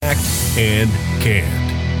and Canned.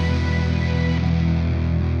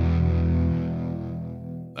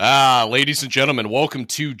 Ladies and gentlemen, welcome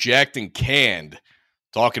to Jacked and Canned,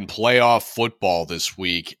 talking playoff football this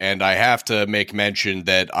week. And I have to make mention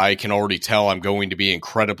that I can already tell I'm going to be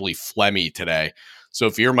incredibly phlegmy today. So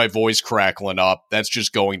if you hear my voice crackling up, that's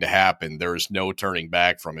just going to happen. There's no turning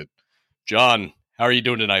back from it. John, how are you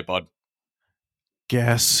doing tonight, bud?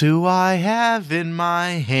 Guess who I have in my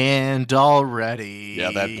hand already?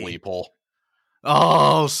 Yeah, that bleep hole.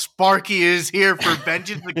 Oh, Sparky is here for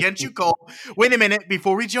vengeance against you, Cole. Wait a minute,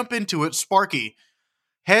 before we jump into it, Sparky,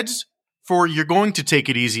 heads for you're going to take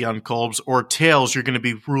it easy on Colbs, or tails, you're going to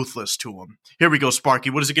be ruthless to him. Here we go, Sparky.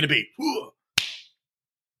 What is it going to be?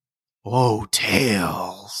 Oh,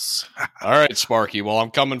 tails. All right, Sparky. Well, I'm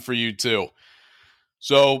coming for you too.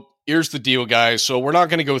 So here's the deal, guys. So we're not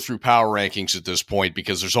going to go through power rankings at this point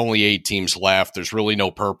because there's only 8 teams left. There's really no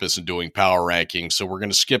purpose in doing power rankings. So we're going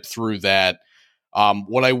to skip through that.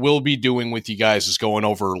 What I will be doing with you guys is going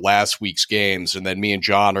over last week's games, and then me and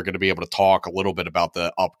John are going to be able to talk a little bit about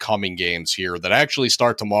the upcoming games here that actually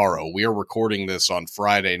start tomorrow. We are recording this on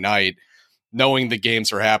Friday night, knowing the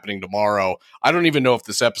games are happening tomorrow. I don't even know if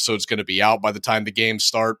this episode's going to be out by the time the games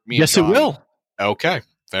start. Yes, it will. Okay,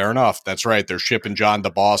 fair enough. That's right. They're shipping John to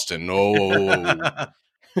Boston. Oh.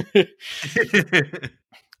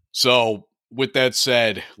 So with that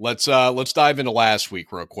said, let's dive into last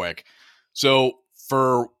week real quick. So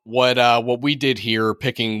for what we did here,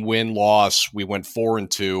 picking win-loss, we went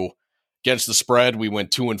 4-2. Against the spread, we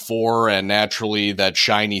went 2-4, and naturally that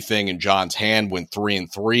shiny thing in John's hand went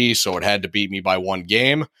 3-3, so it had to beat me by 1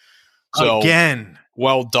 game. So again,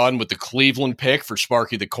 well done with the Cleveland pick for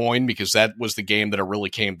Sparky the Coin, because that was the game that it really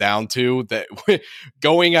came down to. That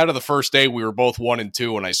going out of the first day, we were both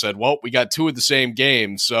 1-2, and I said, well, we got 2 of the same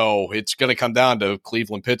game, so it's going to come down to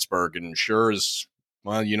Cleveland-Pittsburgh, and sure as,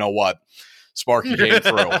 well, you know what? Sparky came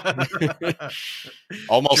through.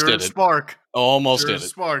 Almost sure did it. Spark. Almost sure did it.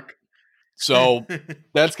 Spark. So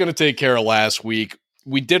that's going to take care of last week.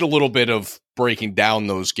 We did a little bit of breaking down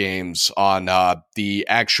those games on the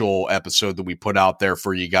actual episode that we put out there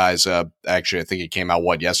for you guys. Actually, I think it came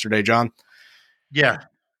out, yesterday, John? Yeah.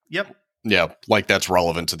 Yep. Yeah, like that's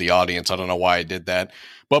relevant to the audience. I don't know why I did that.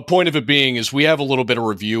 But point of it being is we have a little bit of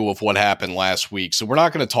review of what happened last week. So we're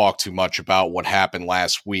not going to talk too much about what happened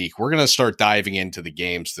last week. We're going to start diving into the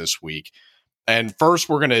games this week. And first,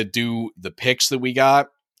 we're going to do the picks that we got.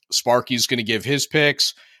 Sparky's going to give his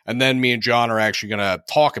picks. And then me and John are actually going to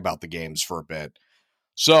talk about the games for a bit.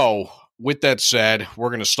 So with that said,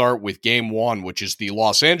 we're going to start with game 1, which is the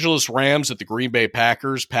Los Angeles Rams at the Green Bay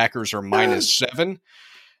Packers. Packers are -7.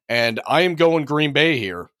 And I am going Green Bay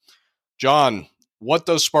here. John, what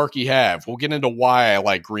does Sparky have? We'll get into why I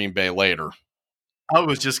like Green Bay later. I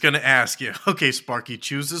was just going to ask you. Okay, Sparky,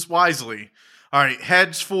 choose this wisely. All right,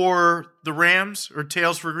 heads for the Rams or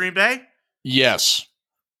tails for Green Bay? Yes.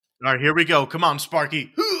 All right, here we go. Come on,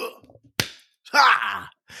 Sparky.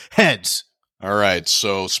 Heads. All right,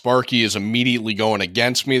 so Sparky is immediately going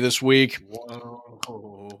against me this week.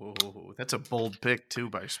 Whoa, that's a bold pick, too,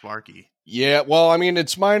 by Sparky. Yeah, well, I mean,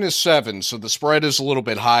 it's -7, so the spread is a little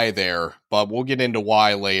bit high there, but we'll get into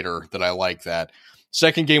why later that I like that.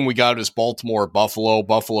 Second game we got is Baltimore at Buffalo.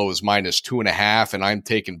 Buffalo is -2.5, and I'm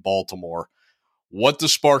taking Baltimore. What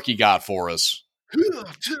does Sparky got for us?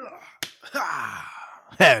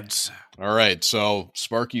 Heads. All right, so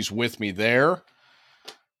Sparky's with me there.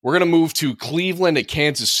 We're going to move to Cleveland at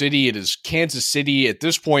Kansas City. It is Kansas City at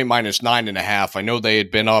this point -9.5. I know they had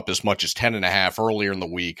been up as much as 10.5 earlier in the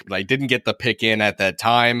week, but I didn't get the pick in at that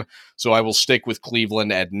time, so I will stick with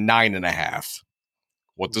Cleveland at 9.5.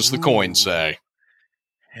 What does the coin say?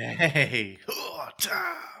 Hey.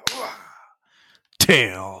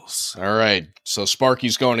 Tails. All right, so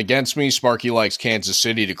Sparky's going against me. Sparky likes Kansas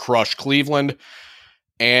City to crush Cleveland.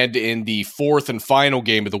 And in the fourth and final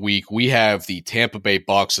game of the week, we have the Tampa Bay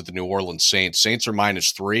Bucks at the New Orleans Saints. Saints are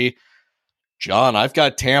 -3. John, I've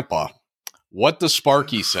got Tampa. What does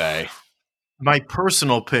Sparky say? My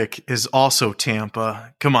personal pick is also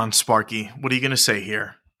Tampa. Come on, Sparky. What are you going to say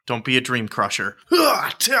here? Don't be a dream crusher.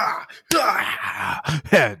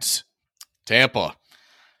 Heads. Tampa.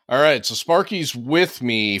 All right, so Sparky's with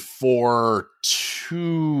me for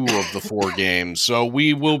 2 of the 4 games. So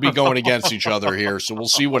we will be going against each other here. So we'll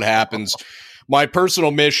see what happens. My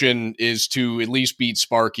personal mission is to at least beat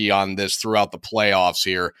Sparky on this throughout the playoffs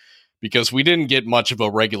here, because we didn't get much of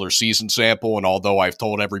a regular season sample. And although I've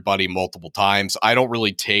told everybody multiple times, I don't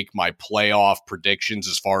really take my playoff predictions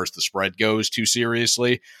as far as the spread goes too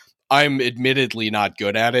seriously. I'm admittedly not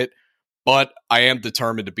good at it, but I am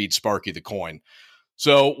determined to beat Sparky the Coin.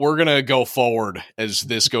 So we're going to go forward as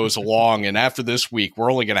this goes along. And after this week,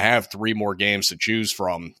 we're only going to have 3 more games to choose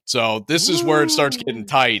from. So this is where it starts getting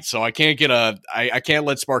tight. So I can't I can't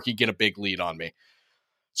let Sparky get a big lead on me.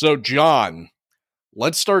 So John,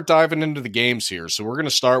 let's start diving into the games here. So we're going to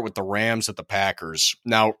start with the Rams at the Packers.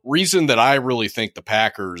 Now, reason that I really think the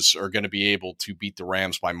Packers are going to be able to beat the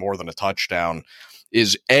Rams by more than a touchdown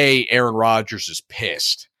is Aaron Rodgers is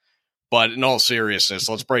pissed. But in all seriousness,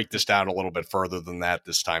 let's break this down a little bit further than that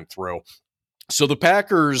this time through. So the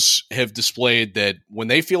Packers have displayed that when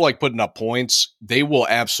they feel like putting up points, they will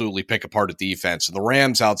absolutely pick apart a defense. And the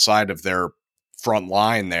Rams, outside of their front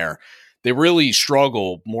line there, they really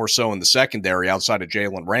struggle more so in the secondary outside of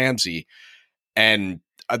Jalen Ramsey. And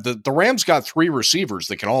the Rams got 3 receivers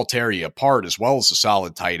that can all tear you apart, as well as a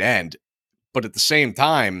solid tight end. But at the same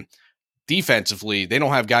time, defensively, they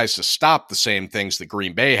don't have guys to stop the same things that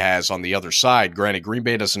Green Bay has on the other side. Granted, Green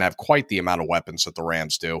Bay doesn't have quite the amount of weapons that the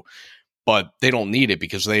Rams do, but they don't need it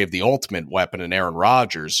because they have the ultimate weapon in Aaron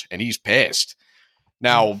Rodgers, and he's pissed.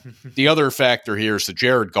 Now, the other factor here is that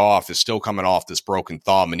Jared Goff is still coming off this broken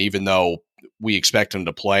thumb, and even though we expect him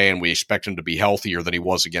to play and we expect him to be healthier than he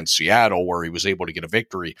was against Seattle, where he was able to get a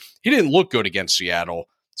victory, he didn't look good against Seattle.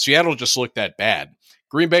 Seattle just looked that bad.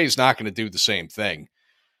 Green Bay is not going to do the same thing.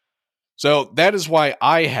 So that is why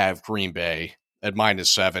I have Green Bay at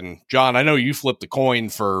 -7. John, I know you flipped the coin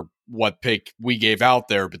for what pick we gave out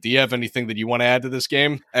there, but do you have anything that you want to add to this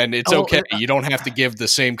game? And it's okay. You don't have to give the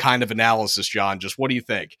same kind of analysis, John. Just what do you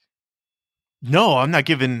think? No, I'm not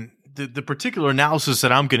giving the particular analysis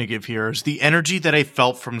that I'm going to give here is the energy that I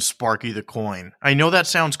felt from Sparky the coin. I know that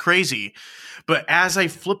sounds crazy, but as I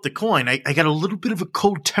flipped the coin, I got a little bit of a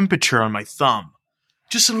cold temperature on my thumb.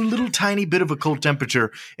 Just a little tiny bit of a cold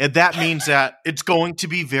temperature. And that means that it's going to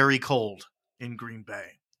be very cold in Green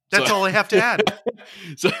Bay. That's all I have to add.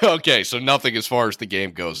 So nothing as far as the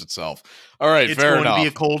game goes itself. All right, fair enough. It's going to be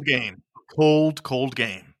a cold game. Cold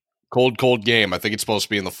game. Cold game. I think it's supposed to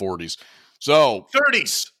be in the 40s. So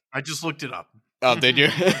 30s. I just looked it up. Oh, did you?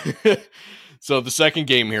 So the second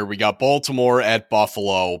game here, we got Baltimore at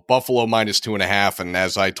Buffalo. Buffalo -2.5. And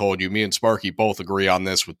as I told you, me and Sparky both agree on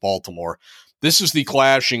this with Baltimore. This is the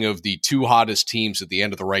clashing of the 2 hottest teams at the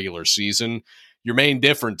end of the regular season. Your main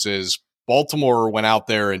difference is Baltimore went out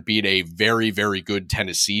there and beat a very, very good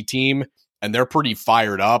Tennessee team, and they're pretty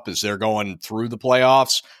fired up as they're going through the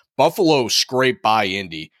playoffs. Buffalo scraped by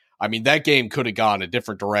Indy. I mean, that game could have gone a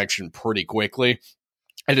different direction pretty quickly,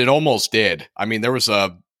 and it almost did. I mean, there was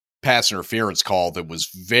a pass interference call that was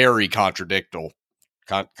very contradictory.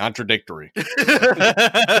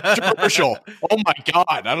 Controversial. Oh my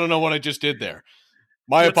God. I don't know what I just did there.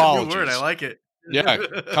 My apologies. A new word. I like it. Yeah.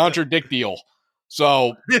 Contradictial.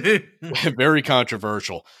 So very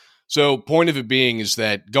controversial. So point of it being is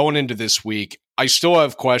that going into this week, I still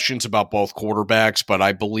have questions about both quarterbacks, but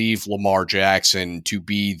I believe Lamar Jackson to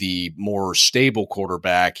be the more stable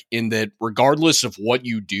quarterback in that regardless of what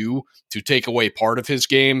you do to take away part of his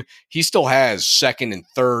game, he still has second and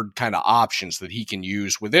third kind of options that he can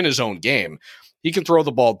use within his own game. He can throw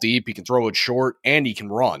the ball deep, he can throw it short, and he can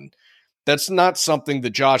run. That's not something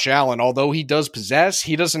that Josh Allen, although he does possess,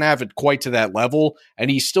 he doesn't have it quite to that level, and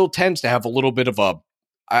he still tends to have a little bit of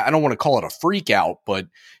I don't want to call it a freak out, but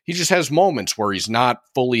he just has moments where he's not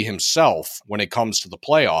fully himself when it comes to the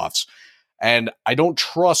playoffs. And I don't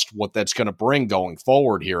trust what that's going to bring going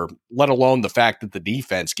forward here, let alone the fact that the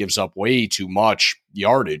defense gives up way too much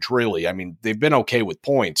yardage, really. I mean, they've been okay with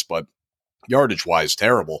points, but yardage-wise,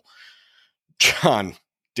 terrible. John,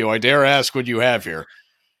 do I dare ask what you have here?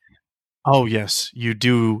 Oh, yes, you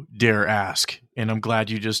do dare ask, and I'm glad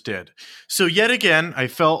you just did. So yet again, I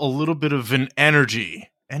felt a little bit of an energy,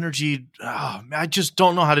 I just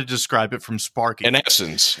don't know how to describe it from Sparky. In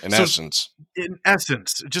essence,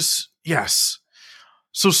 just, yes.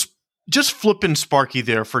 So just flipping Sparky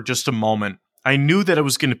there for just a moment, I knew that I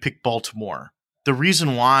was going to pick Baltimore. The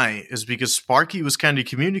reason why is because Sparky was kind of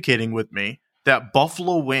communicating with me that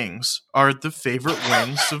buffalo wings are the favorite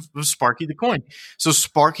wings of Sparky the Coin. So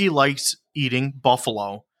Sparky likes eating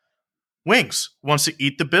buffalo wings, wants to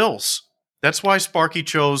eat the Bills. That's why Sparky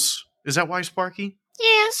chose. Is that why, Sparky?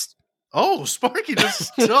 Yes. Oh, Sparky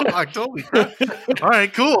just totally. All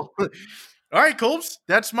right, cool. All right, Colbs,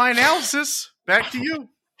 that's my analysis. Back to you.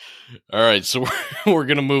 All right, so we're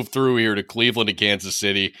going to move through here to Cleveland and Kansas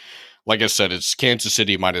City. Like I said, it's Kansas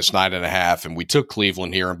City -9.5, and we took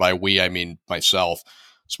Cleveland here, and by we, I mean myself.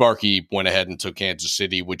 Sparky went ahead and took Kansas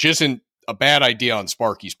City, which isn't a bad idea on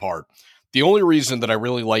Sparky's part. The only reason that I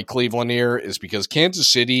really like Cleveland here is because Kansas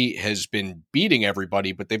City has been beating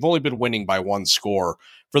everybody, but they've only been winning by one score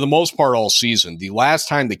for the most part all season. The last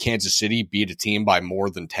time that Kansas City beat a team by more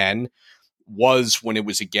than 10 was when it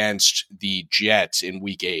was against the Jets in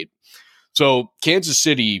week 8. So Kansas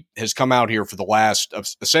City has come out here for the last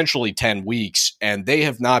essentially 10 weeks, and they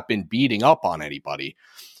have not been beating up on anybody.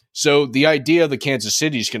 So the idea that Kansas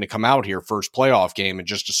City is going to come out here first playoff game and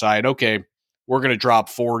just decide, okay, we're going to drop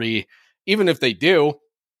 40, even if they do,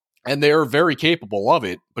 and they're very capable of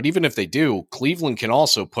it, but even if they do, Cleveland can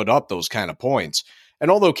also put up those kind of points. And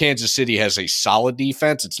although Kansas City has a solid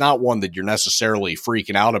defense, it's not one that you're necessarily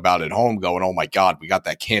freaking out about at home going, oh my God, we got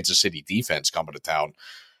that Kansas City defense coming to town.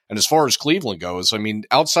 And as far as Cleveland goes, I mean,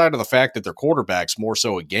 outside of the fact that their quarterback's more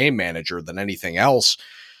so a game manager than anything else,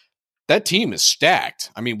 that team is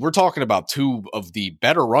stacked. I mean, we're talking about two of the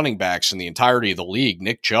better running backs in the entirety of the league,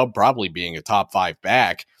 Nick Chubb probably being a top 5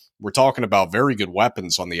 back. We're talking about very good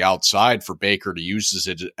weapons on the outside for Baker to use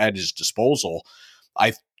at his disposal.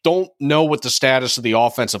 I don't know what the status of the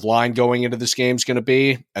offensive line going into this game is going to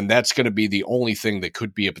be, and that's going to be the only thing that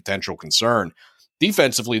could be a potential concern.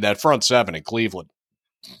 Defensively, that front 7 in Cleveland,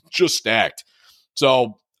 just stacked.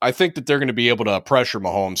 So I think that they're going to be able to pressure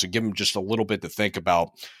Mahomes and give him just a little bit to think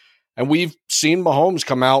about. And we've seen Mahomes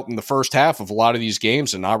come out in the first half of a lot of these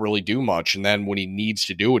games and not really do much. And then when he needs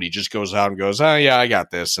to do it, he just goes out and goes, oh, yeah, I got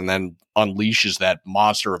this. And then unleashes that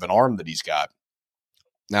monster of an arm that he's got.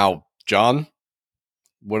 Now, John,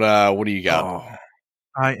 what do you got? Oh,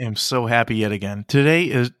 I am so happy yet again. Today,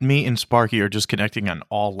 is me and Sparky are just connecting on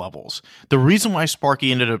all levels. The reason why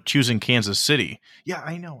Sparky ended up choosing Kansas City. Yeah,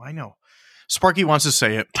 I know. Sparky wants to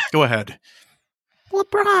say it. Go ahead.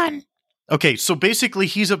 LeBron. Okay, so basically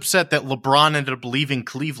he's upset that LeBron ended up leaving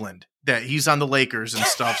Cleveland, that he's on the Lakers and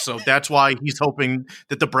stuff, so that's why he's hoping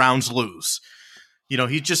that the Browns lose. You know,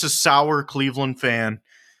 he's just a sour Cleveland fan,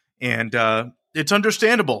 and it's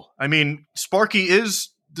understandable. I mean, Sparky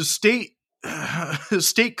is the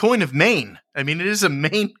state coin of Maine. I mean, it is a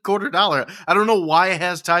Maine quarter dollar. I don't know why it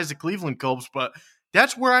has ties to Cleveland Cubs, but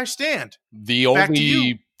that's where I stand. The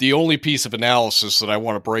only piece of analysis that I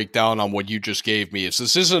want to break down on what you just gave me is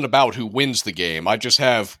this isn't about who wins the game. I just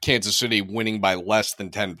have Kansas City winning by less than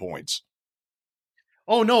 10 points.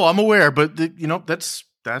 Oh, no, I'm aware, but that's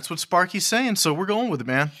what Sparky's saying, so we're going with it,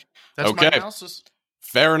 man. That's my analysis.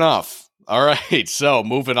 Fair enough. All right, so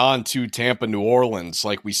moving on to Tampa, New Orleans.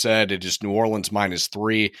 Like we said, it is New Orleans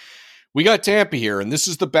 -3. We got Tampa here, and this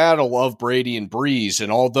is the battle of Brady and Breeze.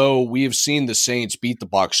 And although we have seen the Saints beat the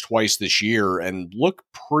Bucs twice this year and look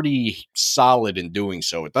pretty solid in doing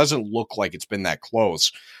so, it doesn't look like it's been that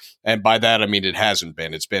close. And by that, I mean it hasn't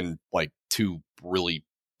been. It's been like 2 really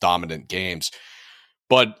dominant games.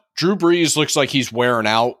 But Drew Brees looks like he's wearing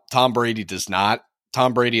out. Tom Brady does not.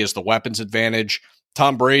 Tom Brady has the weapons advantage.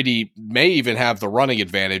 Tom Brady may even have the running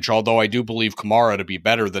advantage, although I do believe Kamara to be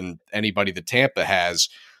better than anybody that Tampa has.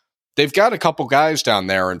 They've got a couple guys down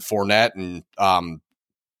there in Fournette and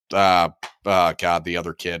the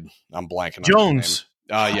other kid. I'm blanking on his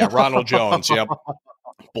name. Yeah, Ronald Jones. Yep.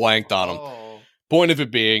 Blanked on him. Oh. Point of it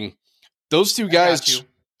being, those two guys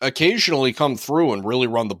occasionally come through and really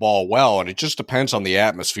run the ball well, and it just depends on the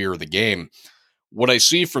atmosphere of the game. What I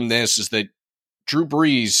see from this is that Drew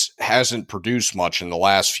Brees hasn't produced much in the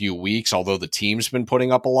last few weeks, although the team's been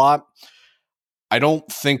putting up a lot. I don't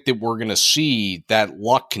think that we're going to see that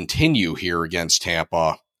luck continue here against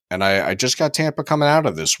Tampa. And I just got Tampa coming out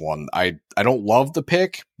of this one. I don't love the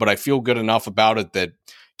pick, but I feel good enough about it that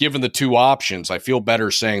given the 2 options, I feel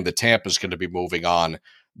better saying that Tampa's going to be moving on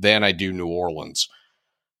than I do New Orleans.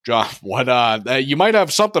 John, what you might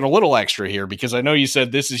have something a little extra here because I know you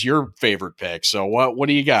said this is your favorite pick. So what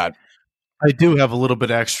do you got? I do have a little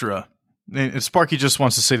bit extra. And Sparky just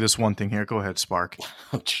wants to say this one thing here. Go ahead, Spark.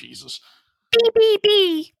 Oh, Jesus.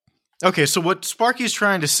 BBB. Okay, so what Sparky's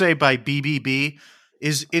trying to say by BBB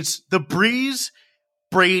is it's the Breeze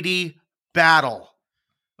Brady battle.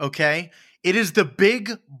 Okay? It is the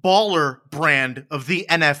big baller brand of the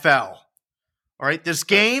NFL. All right? This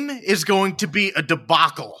game is going to be a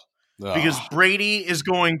debacle because Brady is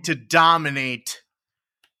going to dominate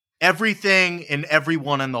everything and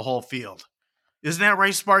everyone in the whole field. Isn't that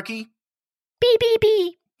right, Sparky?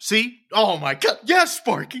 BBB. See? Oh, my God. Yes,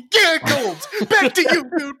 Sparky. Yeah, Colts. Back to you,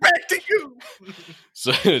 dude. Back to you.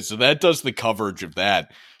 So that does the coverage of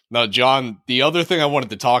that. Now, John, the other thing I wanted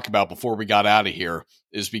to talk about before we got out of here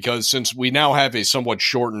is because since we now have a somewhat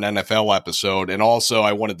shortened NFL episode, and also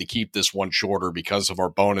I wanted to keep this one shorter because of our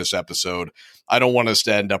bonus episode, I don't want us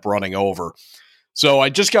to end up running over. So I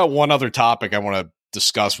just got one other topic I want to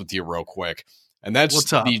discuss with you real quick. And that's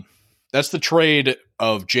That's the trade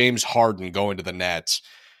of James Harden going to the Nets.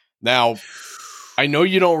 Now, I know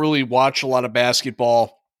you don't really watch a lot of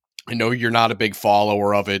basketball. I know you're not a big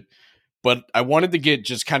follower of it, but I wanted to get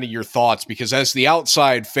just kind of your thoughts because as the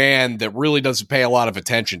outside fan that really doesn't pay a lot of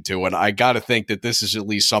attention to it, I got to think that this is at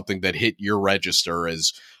least something that hit your register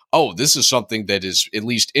as, oh, this is something that is at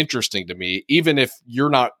least interesting to me, even if you're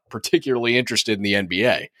not particularly interested in the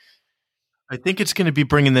NBA. I think it's going to be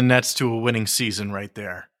bringing the Nets to a winning season right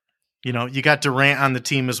there. You know, you got Durant on the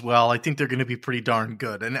team as well. I think they're going to be pretty darn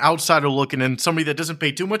good. An outsider looking in, somebody that doesn't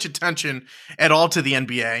pay too much attention at all to the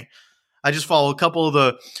NBA. I just follow a couple of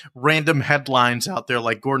the random headlines out there,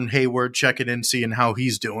 like Gordon Hayward checking in, seeing how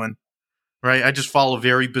he's doing. Right? I just follow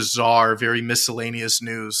very bizarre, very miscellaneous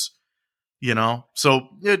news. You know, so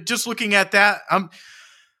just looking at that,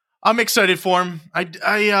 I'm excited for him.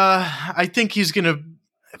 I think he's going to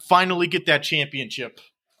finally get that championship.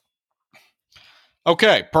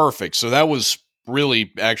 Okay, perfect. So that was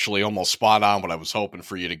really actually almost spot on what I was hoping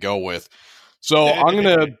for you to go with. So I'm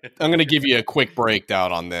gonna give you a quick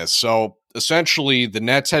breakdown on this. So essentially, the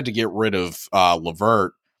Nets had to get rid of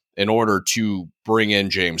LeVert in order to bring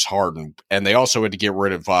in James Harden, and they also had to get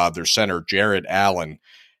rid of their center Jarrett Allen,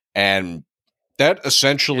 and that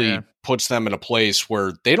essentially puts them in a place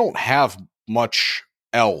where they don't have much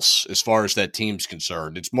else as far as that team's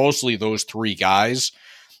concerned. It's mostly those three guys,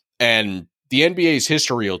 and the NBA's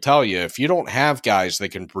history will tell you if you don't have guys that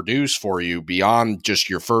can produce for you beyond just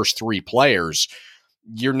your first three players,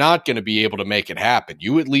 you're not going to be able to make it happen.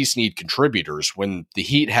 You at least need contributors. When the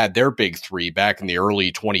Heat had their big three back in the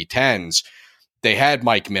early 2010s, they had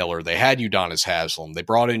Mike Miller, they had Udonis Haslem, they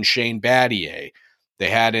brought in Shane Battier, they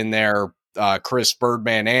had in there Chris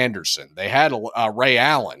Birdman Anderson, they had Ray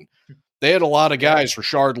Allen, they had a lot of guys,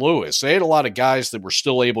 Rashard Lewis, they had a lot of guys that were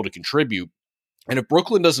still able to contribute. And if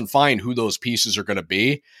Brooklyn doesn't find who those pieces are going to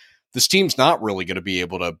be, this team's not really going to be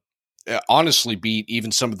able to honestly beat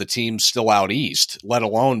even some of the teams still out east, let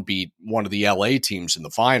alone beat one of the LA teams in the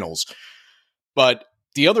finals. But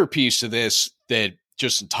the other piece to this that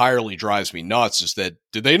just entirely drives me nuts is that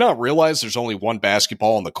do they not realize there's only one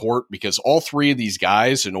basketball on the court? Because all three of these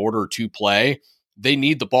guys, in order to play, they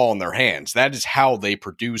need the ball in their hands. That is how they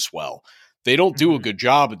produce well. They don't do a good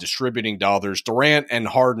job of distributing to others. Durant and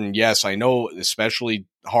Harden, yes, I know, especially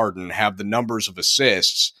Harden, have the numbers of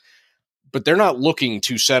assists, but they're not looking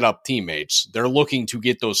to set up teammates. They're looking to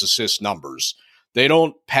get those assist numbers. They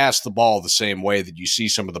don't pass the ball the same way that you see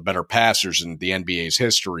some of the better passers in the NBA's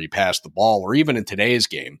history pass the ball, or even in today's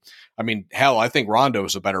game. I mean, hell, I think Rondo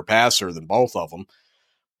is a better passer than both of them,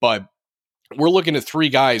 but we're looking at three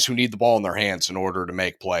guys who need the ball in their hands in order to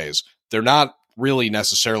make plays. They're not really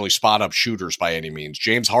necessarily spot up shooters by any means.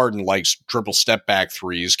 James Harden likes triple step back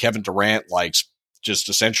threes. Kevin Durant likes just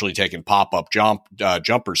essentially taking pop up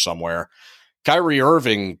jumpers somewhere. Kyrie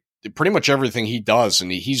Irving, pretty much everything he does,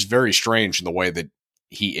 and he's very strange in the way that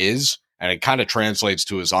he is, and it kind of translates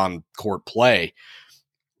to his on court play.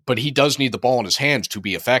 But he does need the ball in his hands to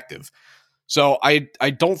be effective. So I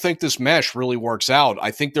don't think this mesh really works out.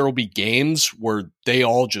 I think there will be games where they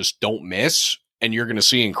all just don't miss, and you're going to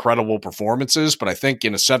see incredible performances. But I think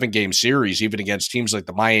in a 7-game series, even against teams like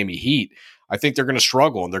the Miami Heat, I think they're going to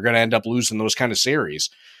struggle and they're going to end up losing those kind of series.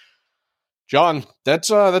 John, that's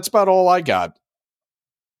about all I got.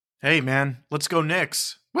 Hey, man, let's go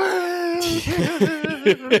Knicks.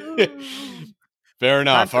 Fair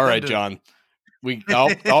enough. All right, John. You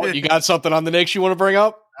got something on the Knicks you want to bring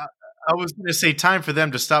up? I was going to say time for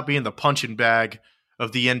them to stop being the punching bag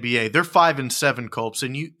of the NBA. They're 5-7, Copes,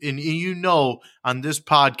 and you know on this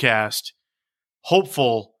podcast,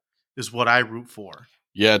 hopeful is what I root for.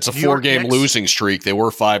 Yeah, it's a 4-game losing streak. They were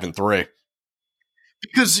 5-3.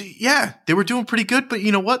 Because they were doing pretty good, but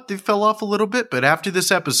you know what? They fell off a little bit. But after this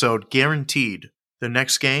episode, guaranteed, the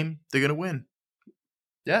next game they're going to win.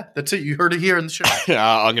 Yeah, that's it. You heard it here in the show. Yeah,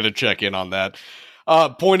 I'm going to check in on that.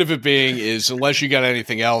 Point of it being is, unless you got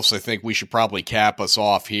anything else, I think we should probably cap us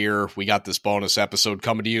off here. We got this bonus episode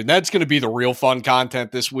coming to you, and that's going to be the real fun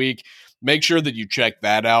content this week. Make sure that you check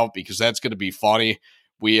that out because that's going to be funny.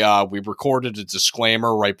 We recorded a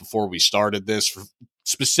disclaimer right before we started this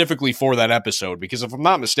specifically for that episode because if I'm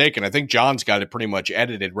not mistaken, I think John's got it pretty much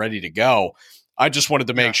edited, ready to go. I just wanted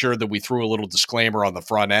to make sure that we threw a little disclaimer on the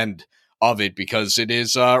front end of it because it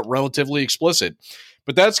is relatively explicit.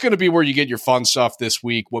 But that's going to be where you get your fun stuff this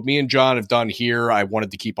week. What me and John have done here, I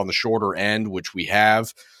wanted to keep on the shorter end, which we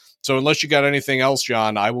have. So unless you got anything else,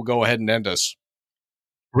 John, I will go ahead and end us.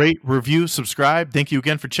 Rate, review, subscribe. Thank you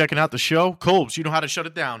again for checking out the show. Colbs, you know how to shut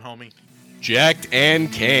it down, homie. Jacked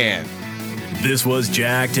and Canned. This was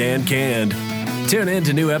Jacked and Canned. Tune in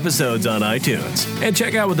to new episodes on iTunes and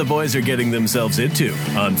check out what the boys are getting themselves into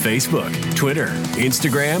on Facebook, Twitter,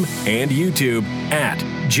 Instagram, and YouTube at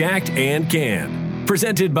Jacked and Can.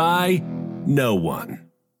 Presented by No One.